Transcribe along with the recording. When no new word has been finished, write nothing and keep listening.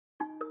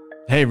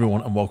Hey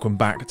everyone, and welcome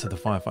back to the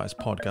Firefighters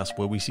Podcast,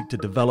 where we seek to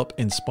develop,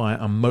 inspire,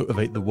 and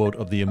motivate the world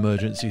of the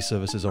emergency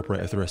services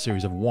operator through a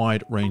series of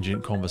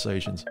wide-ranging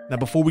conversations. Now,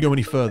 before we go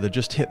any further,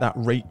 just hit that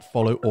rate,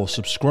 follow, or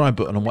subscribe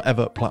button on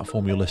whatever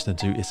platform you're listening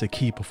to. It's a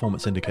key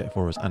performance indicator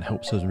for us and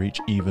helps us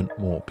reach even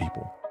more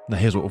people. Now,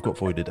 here's what we've got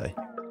for you today.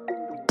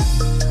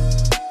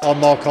 I'm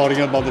Mark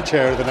Hardingham, I'm the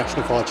chair of the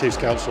National Fire Chiefs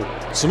Council.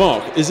 So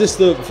Mark, is this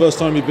the first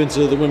time you've been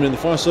to the Women in the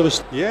Fire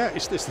Service? Yeah,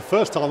 it's the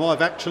first time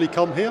I've actually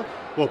come here.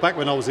 Well, back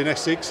when I was in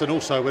Essex and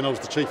also when I was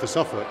the Chief of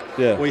Suffolk.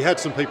 Yeah. We had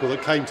some people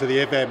that came to the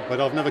event, but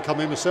I've never come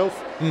in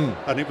myself.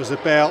 And it was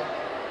about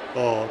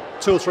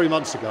 2 or 3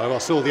 months ago, I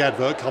saw the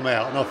advert come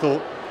out and I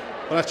thought,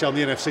 well, actually I'm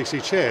the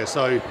NFCC chair,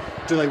 so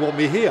do they want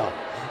me here?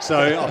 So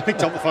I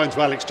picked up the phone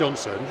to Alex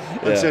Johnson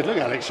and said, look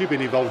Alex, you've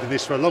been involved in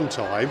this for a long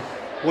time.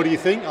 What do you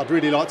think? I'd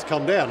really like to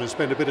come down and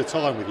spend a bit of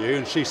time with you.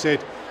 And she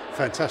said,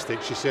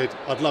 fantastic. She said,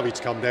 I'd love you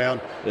to come down.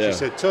 She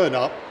said, turn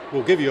up,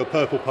 we'll give you a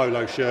purple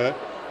polo shirt,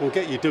 we'll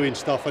get you doing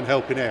stuff and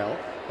helping out,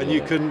 and you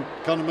can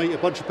kind of meet a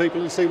bunch of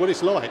people and see what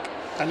it's like.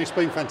 And it's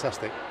been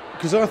fantastic.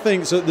 Because I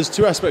think, so there's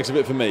two aspects of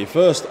it for me.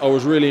 First, I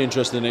was really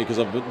interested in it because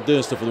I've been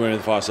doing stuff with the Women in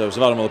the Fire Service.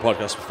 I've had them on the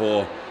podcast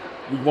before.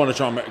 We want to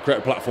try and create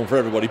a platform for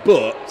everybody.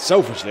 But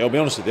selfishly, I'll be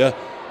honest with you,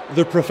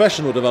 the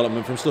professional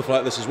development from stuff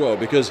like this as well,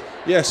 because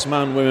yes,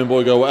 man, women,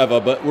 boy, girl, whatever,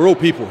 but we're all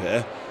people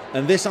here,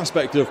 and this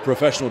aspect of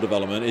professional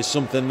development is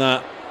something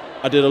that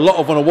I did a lot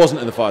of when I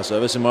wasn't in the fire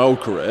service in my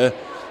old career.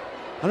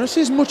 I don't see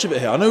as much of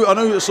it here. I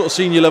know at sort of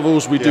senior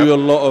levels we do a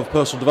lot of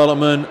personal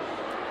development.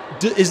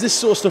 Is this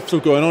sort of stuff still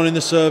going on in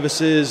the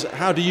services?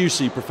 How do you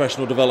see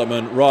professional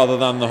development rather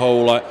than the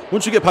whole, like,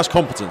 once you get past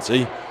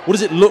competency, what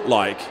does it look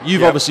like?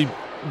 You've obviously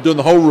done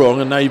the whole rung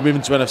and now you've moved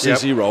into an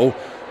NFCC role.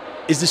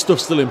 Is this stuff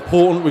still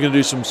important? We're going to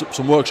do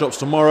some workshops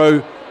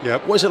tomorrow.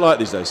 Yep. What is it like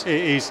these days?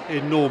 It is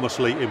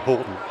enormously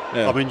important.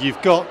 Yeah. I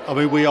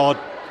mean, we are,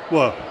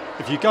 well,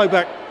 if you go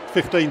back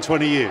 15,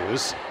 20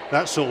 years,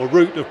 that sort of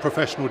route of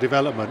professional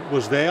development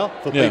was there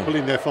for people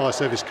in their fire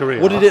service career.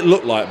 What did it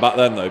look like back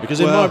then, though? Because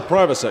in my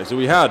private sector,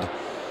 we had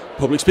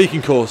public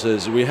speaking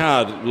courses, we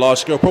had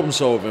large-scale problem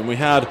solving, we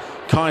had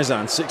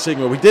Kaizen, Six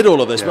Sigma, we did all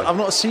of this, but I've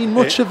not seen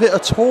much of it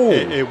at all.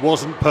 It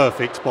wasn't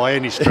perfect by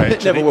any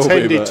stretch. It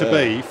tended to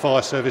be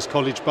fire service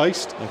college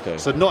based,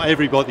 so not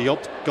everybody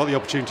got the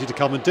opportunity to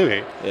come and do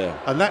it.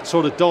 And that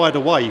sort of died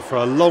away for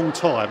a long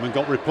time and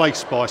got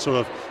replaced by sort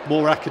of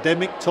more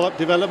academic type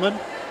development.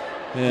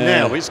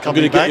 Now it's coming back. I'm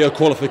going to get you a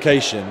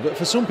qualification, but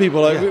for some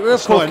people, we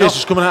have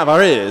qualifications coming out of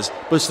our ears,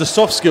 but it's the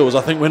soft skills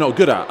I think we're not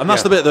good at, and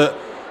that's the bit that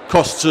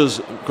costs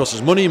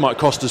us money, might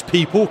cost us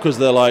people, because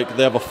they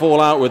have a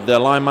fallout with their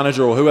line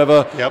manager or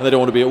whoever, and they don't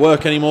want to be at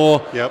work anymore.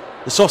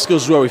 The soft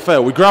skills is where we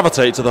fail. We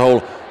gravitate to the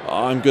whole,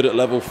 I'm good at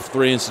level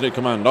 3 incident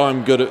command,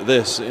 I'm good at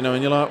this, and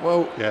you're like,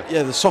 well,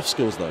 the soft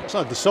skills though.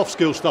 So the soft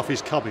skill stuff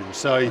is coming.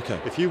 So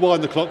if you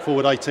wind the clock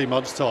forward 18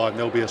 months' time,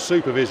 there'll be a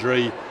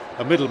supervisory,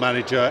 a middle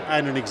manager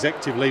and an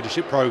executive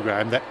leadership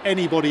program that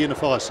anybody in a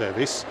fire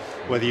service,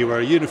 whether you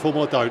wear a uniform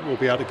or don't, will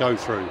be able to go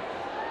through.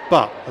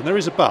 But, and there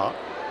is a but,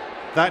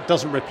 that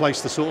doesn't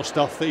replace the sort of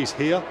stuff that is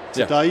here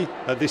today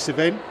at this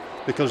event,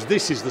 because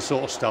this is the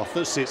sort of stuff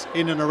that sits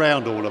in and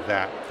around all of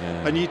that.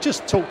 And you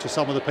just talk to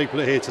some of the people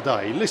that are here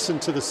today, listen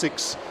to the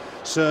 6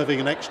 serving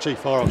and ex-chief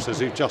fire officers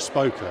who've just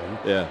spoken,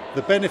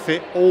 the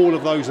benefit all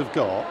of those have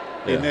got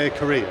in their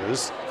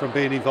careers from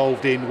being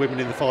involved in Women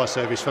in the Fire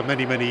Service for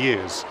many, many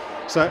years.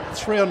 So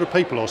 300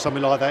 people or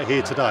something like that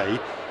here today,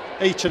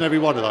 each and every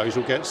one of those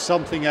will get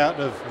something out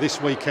of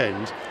this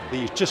weekend that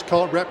you just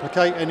can't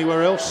replicate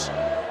anywhere else.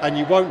 And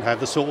you won't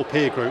have the sort of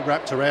peer group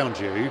wrapped around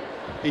you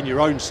in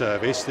your own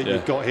service that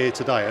you've got here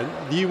today.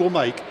 And you will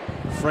make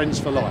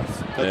friends for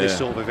life at this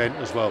sort of event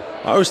as well.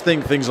 I always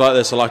think things like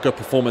this are like a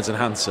performance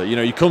enhancer.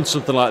 You come to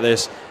something like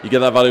this, you get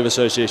that value of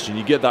association,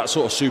 you get that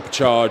sort of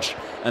supercharge,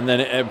 and then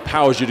it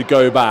empowers you to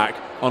go back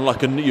on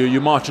like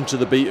you're marching to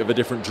the beat of a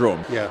different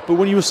drum. But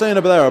when you were saying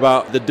over there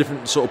about the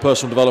different sort of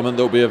personal development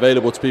that will be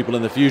available to people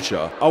in the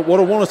future, what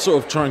I want to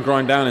sort of try and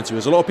grind down into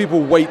is a lot of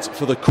people wait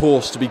for the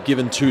course to be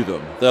given to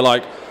them. They're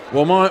like,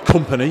 well, my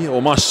company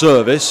or my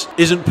service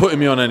isn't putting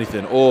me on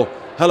anything, or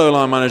hello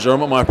line manager,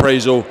 I'm at my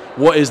appraisal,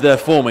 what is there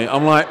for me?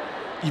 I'm like,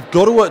 you've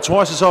got to work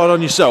twice as hard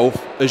on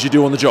yourself as you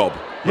do on the job.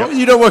 Not that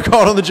you don't work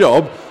hard on the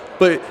job,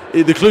 but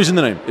the clue's in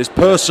the name. It's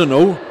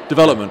personal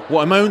development.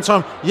 What, in my own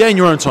time? Yeah, in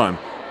your own time.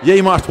 Yeah,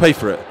 you might have to pay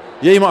for it.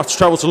 Yeah, you might have to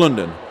travel to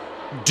London.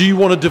 Do you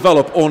want to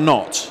develop or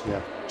not? Do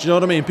you know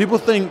what I mean? People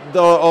think,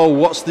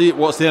 what's the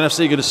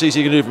NFC going to CC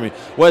going to do for me?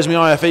 Where's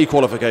my IFE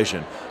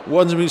qualification?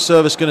 When's my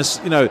service going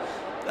to,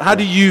 how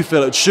do you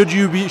feel it? Should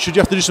you have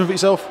to do something for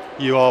yourself?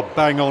 You are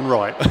bang on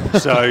right.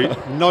 So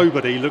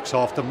nobody looks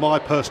after my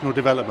personal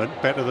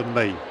development better than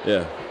me.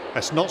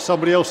 That's not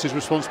somebody else's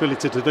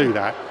responsibility to do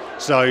that.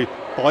 So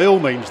by all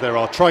means, there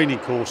are training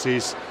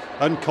courses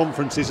and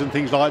conferences and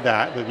things like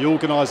that the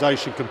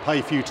organisation can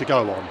pay for you to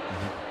go on.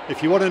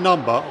 If you want a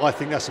number, I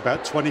think that's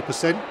about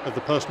 20% of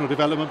the personal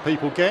development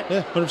people get.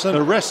 100%.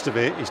 The rest of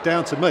it is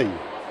down to me.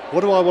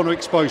 What do I want to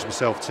expose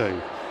myself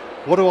to?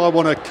 what do I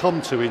want to come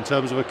to in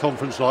terms of a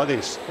conference like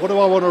this? What do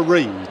I want to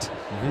read?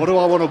 What do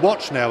I want to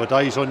watch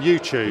nowadays on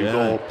YouTube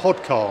or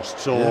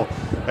podcasts or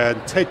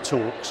TED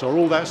Talks or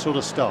all that sort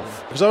of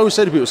stuff? Because I always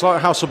say to people, it's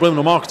like how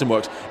subliminal marketing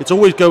works. It's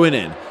always going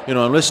in. You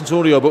know, I'm listening to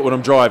audio book when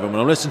I'm driving,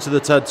 when I'm listening to the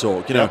TED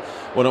Talk, you know,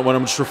 when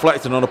I'm just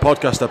reflecting on a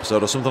podcast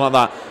episode or something like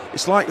that.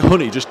 It's like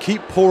honey, just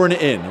keep pouring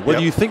it in.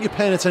 Whether you think you're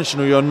paying attention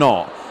or you're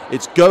not,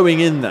 it's going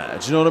in there.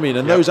 Do you know what I mean?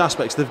 And those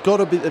aspects, they've got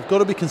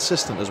to be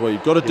consistent as well.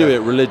 You've got to do it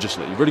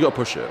religiously. You've really got to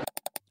push it.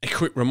 A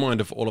quick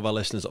reminder for all of our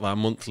listeners of our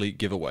monthly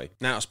giveaway.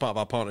 Now, as part of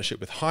our partnership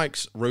with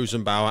Hikes,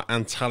 Rosenbauer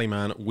and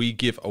Tallyman, we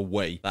give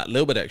away that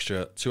little bit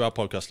extra to our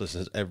podcast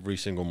listeners every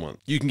single month.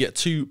 You can get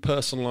 2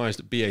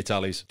 personalized BA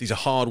tallies. These are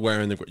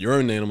hardware and they've got your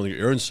own name on them, they've got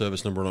your own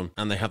service number on them,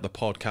 and they have the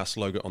podcast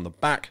logo on the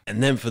back.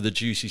 And then for the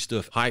juicy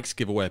stuff, Hikes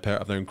give away a pair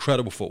of their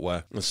incredible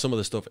footwear. And some of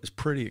the stuff is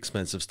pretty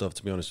expensive stuff,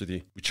 to be honest with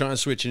you. We try and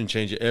switch in and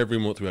change it every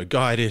month. We are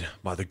guided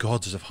by the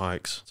gods of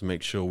Hikes to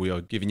make sure we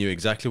are giving you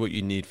exactly what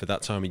you need for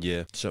that time of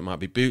year. So it might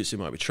be boots, it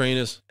might be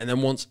trainers. And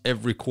then once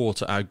every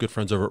quarter, our good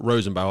friends over at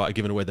Rosenbauer are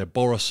giving away their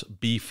Boros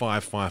B5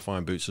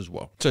 Firefighting boots as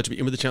well. So to be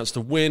in with a chance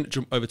to win,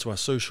 jump over to our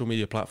social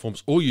media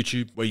platforms or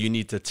YouTube, where you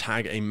need to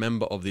tag a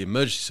member of the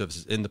emergency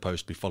services in the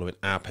post, be following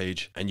our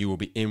page, and you will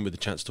be in with a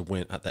chance to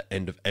win at the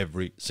end of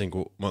every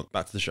single month.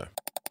 Back to the show.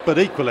 But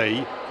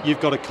equally, you've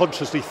got to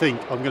consciously think,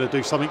 I'm going to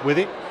do something with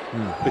it,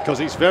 because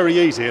it's very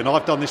easy, and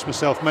I've done this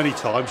myself many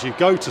times. You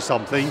go to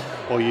something,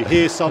 or you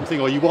hear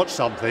something, or you watch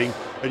something,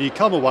 and you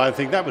come away and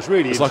think, that was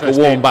really interesting. It's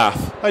like a warm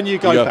bath. And you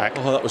go back.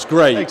 Oh, that was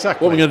great.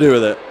 Exactly. What are we going to do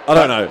with it? I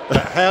don't know. But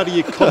how do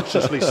you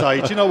consciously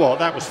say, do you know what,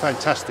 that was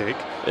fantastic,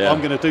 I'm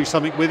going to do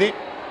something with it?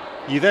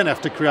 You then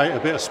have to create a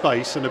bit of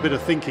space and a bit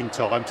of thinking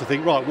time to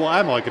think, right, what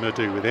am I going to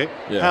do with it?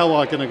 How am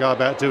I going to go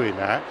about doing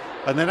that?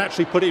 And then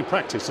actually put it in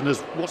practice. And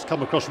as what's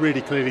come across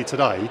really clearly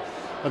today,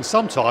 and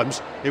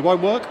sometimes it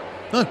won't work,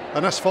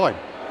 and that's fine.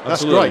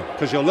 That's great,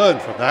 because you'll learn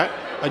from that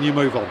and you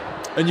move on.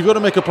 And you've got to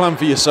make a plan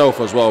for yourself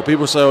as well.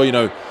 People say, oh, you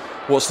know,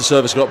 what's the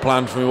service got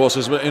planned for me? What's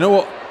this? But you know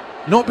what?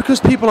 Not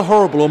because people are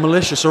horrible or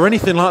malicious or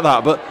anything like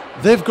that, but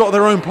they've got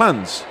their own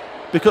plans.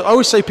 Because I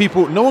always say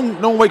people, no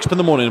one wakes up in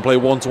the morning and play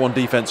one-to-one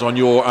defence on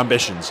your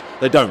ambitions.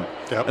 They don't.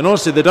 And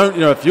honestly, they don't,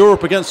 you know, if you're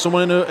up against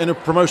someone in a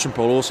promotion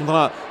pool or something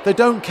like that, they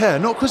don't care.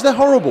 Not because they're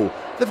horrible.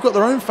 They've got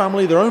their own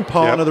family, their own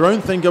partner, their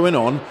own thing going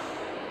on.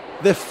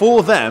 They're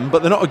for them,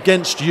 but they're not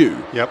against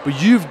you.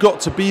 But you've got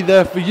to be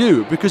there for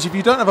you. Because if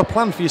you don't have a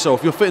plan for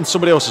yourself, you're fitting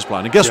somebody else's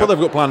plan. And guess what they've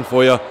got planned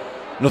for you?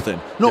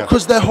 Nothing. Not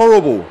because they're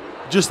horrible.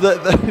 Just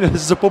that, you know,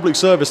 this is a public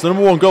service. The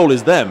number one goal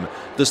is them.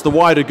 That's the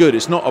wider good.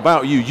 It's not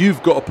about you.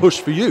 You've got to push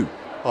for you.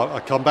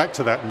 I come back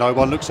to that. No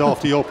one looks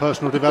after your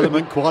personal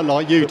development quite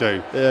like you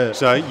do.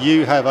 So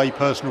you have a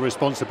personal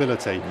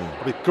responsibility.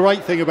 The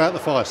great thing about the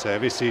fire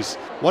service is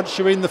once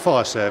you're in the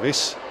fire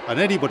service, and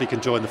anybody can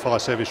join the fire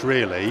service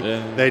really,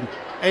 then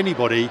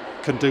anybody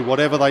can do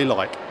whatever they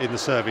like in the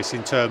service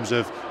in terms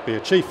of be a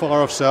chief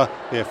fire officer,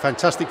 be a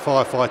fantastic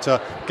firefighter,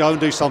 go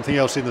and do something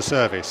else in the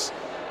service.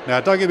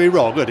 Now, don't get me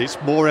wrong, and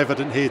it's more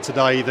evident here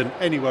today than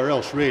anywhere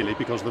else really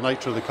because of the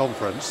nature of the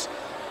conference.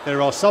 There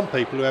are some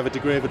people who have a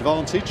degree of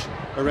advantage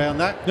around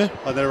that,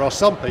 and there are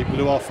some people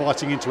who are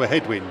fighting into a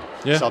headwind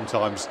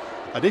sometimes.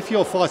 And if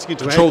you're fighting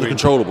into a headwind...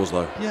 Control the controllables,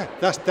 though. Yeah,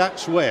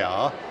 that's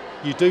where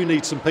you do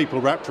need some people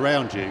wrapped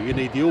around you. You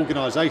need the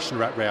organisation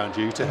wrapped around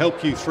you to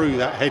help you through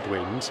that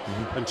headwind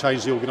and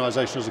change the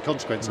organisation as a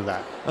consequence of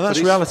that. And that's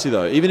reality,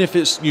 though. Even if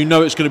it's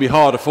it's going to be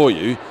harder for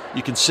you,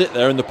 you can sit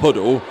there in the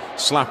puddle,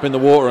 slapping the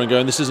water and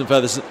going, this isn't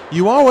fair.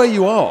 You are where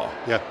you are.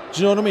 Yeah.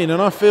 Do you know what I mean?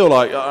 And I feel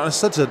like, I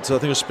said to I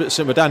think I was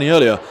sitting with Danny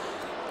earlier,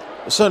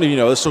 certainly, you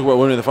know, let's talk about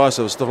women in the fire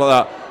service, stuff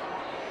like that.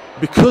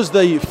 Because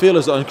they feel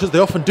as though, and because they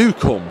often do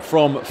come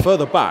from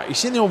further back. You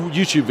see in the old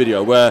YouTube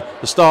video where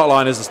the start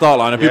line is the start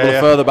line and people are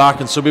further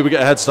back and some people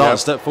get a head start and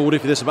step forward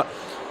if you this and that.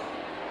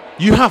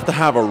 You have to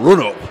have a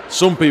run-up,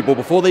 some people,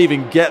 before they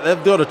even get there.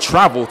 They've got to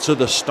travel to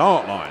the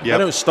start line. They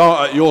don't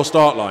start at your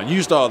start line.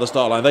 You start at the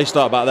start line, they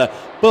start back there.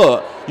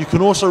 But you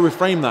can also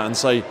reframe that and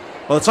say,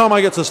 by the time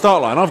I get to the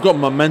start line, I've got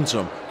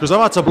momentum because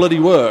I've had to bloody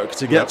work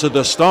to get to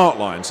the start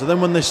line. So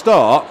then when they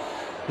start...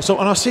 So,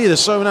 and I see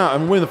this so now,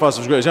 and women in the fire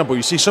service is a great example.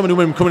 You see so many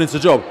women coming into the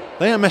job,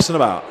 they ain't messing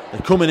about.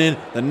 They're coming in,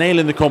 they're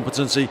nailing the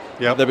competency,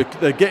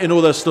 they're getting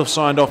all their stuff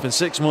signed off in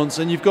 6 months,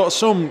 and you've got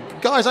some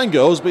guys and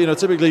girls, but you know,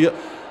 typically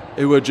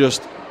who are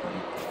just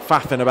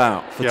faffing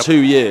about for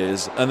 2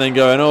 years and then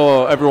going,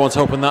 oh, everyone's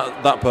helping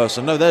that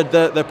person. No,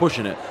 they're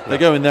pushing it. They're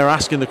going, they're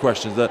asking the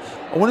questions.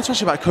 I want to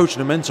talk about coaching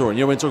and mentoring.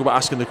 You know, when you talk about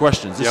asking the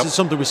questions, this is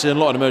something we see in a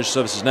lot of emergency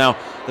services now.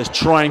 They're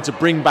trying to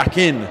bring back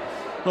in.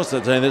 Not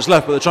saying that's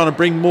left, but they're trying to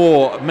bring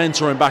more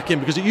mentoring back in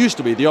because it used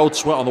to be the old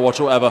sweat on the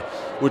watch or whatever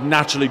would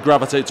naturally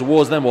gravitate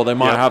towards them, or they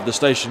might have the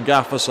station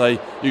gaffer say,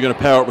 you're going to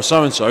pair up with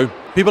so-and-so.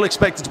 People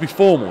expect it to be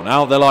formal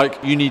now. They're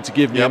like, you need to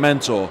give me a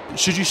mentor.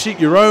 Should you seek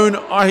your own?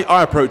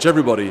 I approach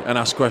everybody and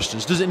ask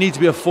questions. Does it need to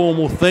be a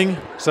formal thing?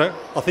 So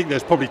I think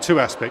there's probably two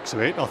aspects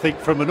of it. I think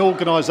from an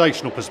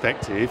organisational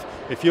perspective,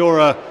 if you're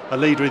a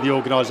leader in the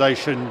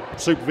organisation,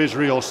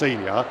 supervisory or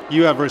senior,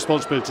 you have a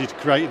responsibility to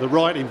create the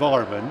right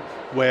environment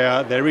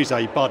where there is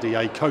a buddy,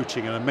 a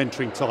coaching and a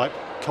mentoring type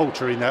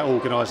culture in that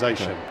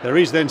organisation. Okay. There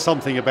is then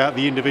something about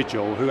the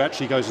individual who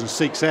actually goes and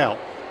seeks out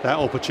that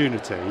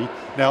opportunity.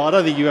 Now, I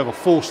don't think you ever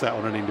force that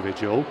on an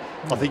individual.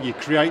 I think you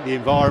create the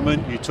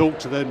environment, you talk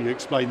to them, you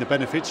explain the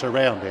benefits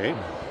around it,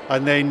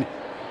 and then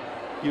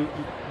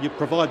you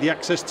provide the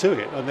access to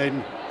it, and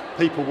then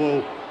people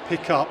will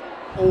pick up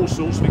all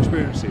sorts of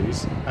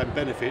experiences and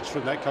benefits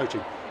from that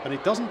coaching. And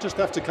it doesn't just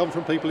have to come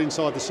from people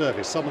inside the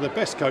service. Some of the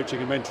best coaching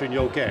and mentoring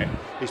you'll get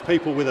is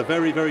people with a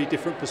very, very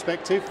different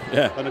perspective.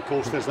 Yeah. And of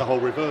course there's the whole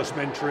reverse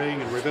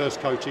mentoring and reverse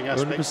coaching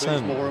aspect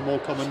that's more and more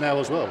common now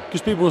as well.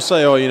 Because people will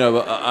say,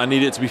 I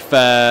need it to be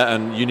fair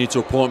and you need to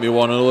appoint me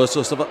one and all that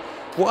sort of stuff.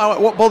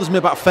 What bothers me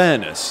about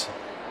fairness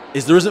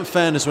is there isn't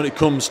fairness when it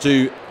comes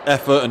to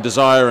effort and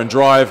desire and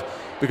drive.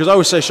 Because I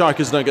always say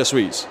shikers don't get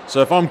sweets.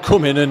 So if I'm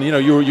coming and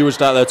you were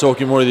just out there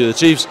talking more of the other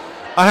chiefs,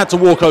 I had to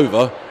walk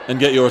over and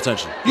get your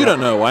attention. You don't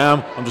know who I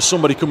am. I'm just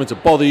somebody coming to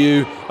bother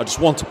you. I just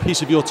want a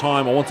piece of your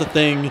time. I want a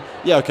thing.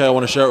 Yeah, okay, I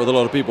want to share it with a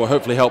lot of people.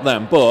 Hopefully help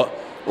them. But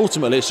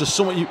ultimately, it's just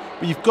something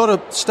you've got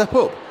to step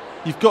up.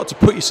 You've got to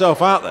put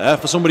yourself out there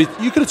for somebody.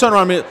 You could have turned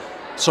around and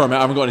sorry, mate,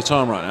 I haven't got any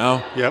time right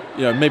now.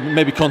 Yep.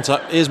 Maybe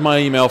contact. Here's my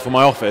email for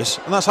my office.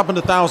 And that's happened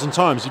 1,000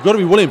 times. You've got to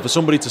be willing for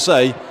somebody to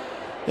say,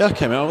 yeah,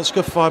 okay, mate, let's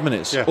go for 5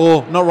 minutes. Yeah.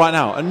 Or not right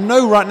now. And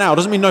no right now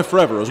doesn't mean no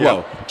forever as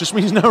well. Just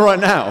means no right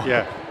now.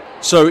 Yeah.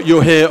 So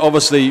you're here,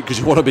 obviously, because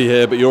you want to be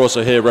here, but you're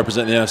also here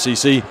representing the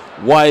NFCC.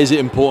 Why is it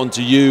important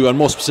to you, and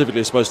more specifically,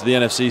 I suppose, to the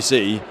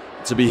NFCC,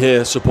 to be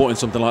here supporting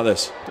something like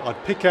this?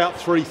 I'd pick out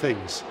three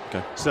things.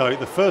 Okay. So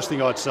the first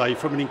thing I'd say,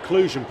 from an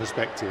inclusion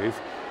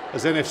perspective,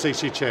 as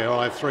NFCC chair,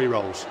 I have three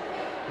roles.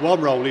 One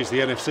role is the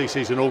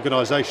NFCC is an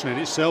organisation in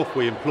itself.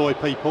 We employ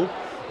people,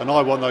 and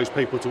I want those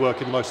people to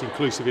work in the most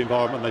inclusive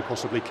environment they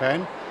possibly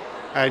can.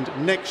 And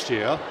next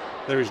year,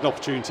 there is an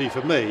opportunity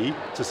for me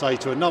to say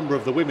to a number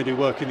of the women who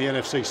work in the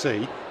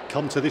NFCC,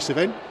 come to this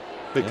event,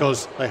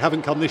 because they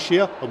haven't come this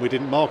year and we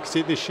didn't market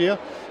it this year.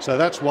 So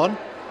that's one.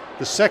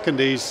 The second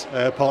is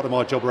part of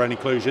my job around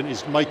inclusion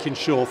is making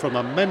sure from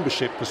a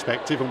membership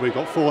perspective, and we've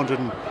got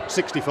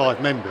 465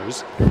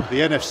 members,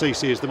 the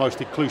NFCC is the most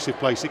inclusive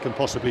place it can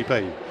possibly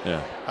be.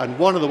 Yeah. And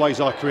one of the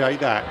ways I create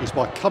that is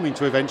by coming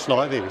to events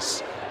like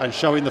this and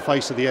showing the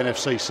face of the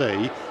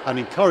NFCC and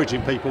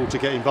encouraging people to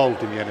get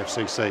involved in the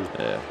NFCC.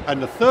 Yeah.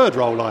 And the third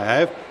role I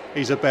have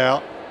is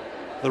about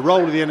the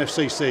role of the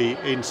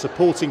NFCC in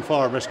supporting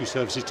fire and rescue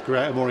services to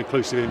create a more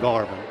inclusive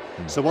environment.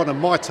 So one of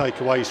my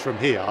takeaways from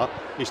here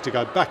is to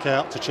go back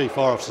out to chief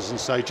fire officers and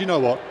say, do you know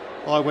what?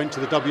 I went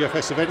to the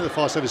WFS event at the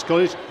Fire Service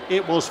College.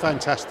 It was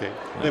fantastic.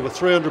 There were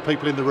 300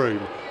 people in the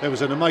room. There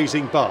was an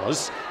amazing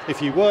buzz.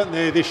 If you weren't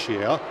there this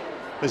year,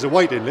 there's a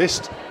waiting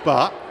list,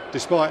 but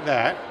despite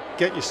that,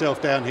 get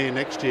yourself down here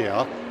next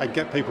year and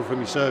get people from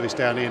your service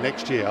down here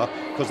next year,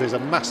 because there's a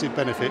massive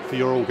benefit for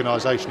your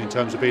organisation in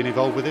terms of being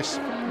involved with this.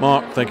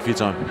 Mark, thank you for your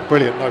time.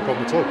 Brilliant, no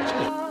problem at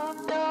all.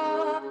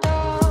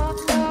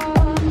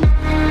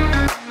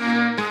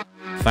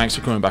 Thanks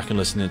for coming back and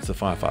listening to the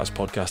Firefighters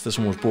Podcast. This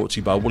one was brought to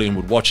you by William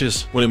Wood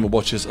Watches. William Wood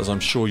Watches, as I'm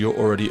sure you're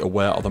already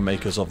aware, are the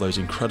makers of those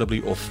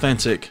incredibly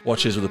authentic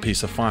watches with a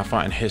piece of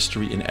firefighting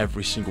history in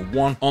every single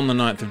one. On the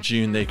 9th of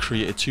June, they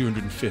created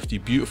 250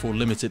 beautiful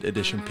limited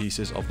edition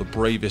pieces of the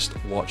bravest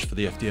watch for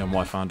the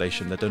FDNY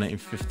Foundation. They're donating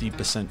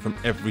 50% from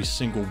every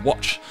single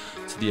watch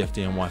to the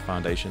FDNY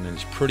Foundation, and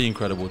it's pretty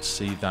incredible to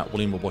see that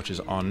William Wood Watches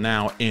are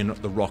now in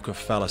the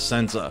Rockefeller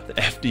Center, the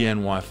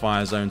FDNY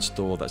Fire Zone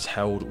store that's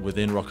held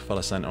within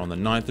Rockefeller Center. On the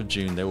 9th of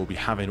June, they will be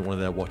having one of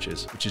their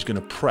watches, which is going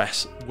to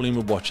press William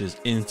Wood Watches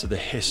into the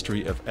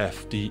history of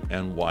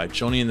FDNY.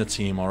 Johnny and the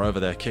team are over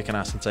there kicking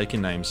ass and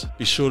taking names.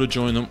 Be sure to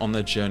join them on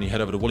their journey.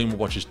 Head over to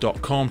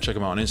williamwoodwatches.com, check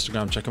them out on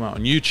Instagram, check them out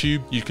on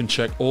YouTube. You can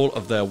check all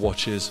of their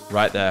watches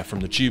right there,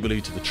 from the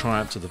Jubilee to the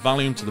Triumph to the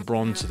Valium to the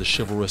Bronze to the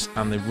Chivalrous,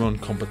 and they run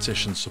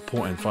competitions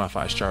supporting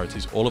firefighters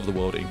charities all over the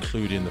world,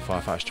 including the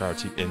firefighters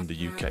charity in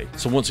the UK.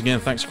 So once again,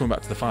 thanks for coming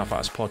back to the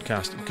Firefighters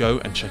Podcast. Go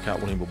and check out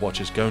William Wood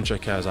Watches. Go and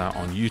check us out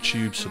on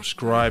YouTube.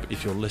 Subscribe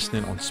if you're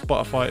listening on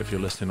Spotify, if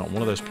you're listening on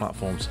one of those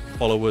platforms.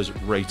 Follow us,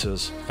 rate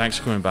us. Thanks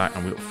for coming back,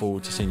 and we look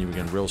forward to seeing you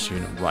again real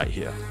soon right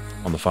here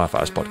on the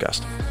Firefighters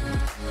Podcast.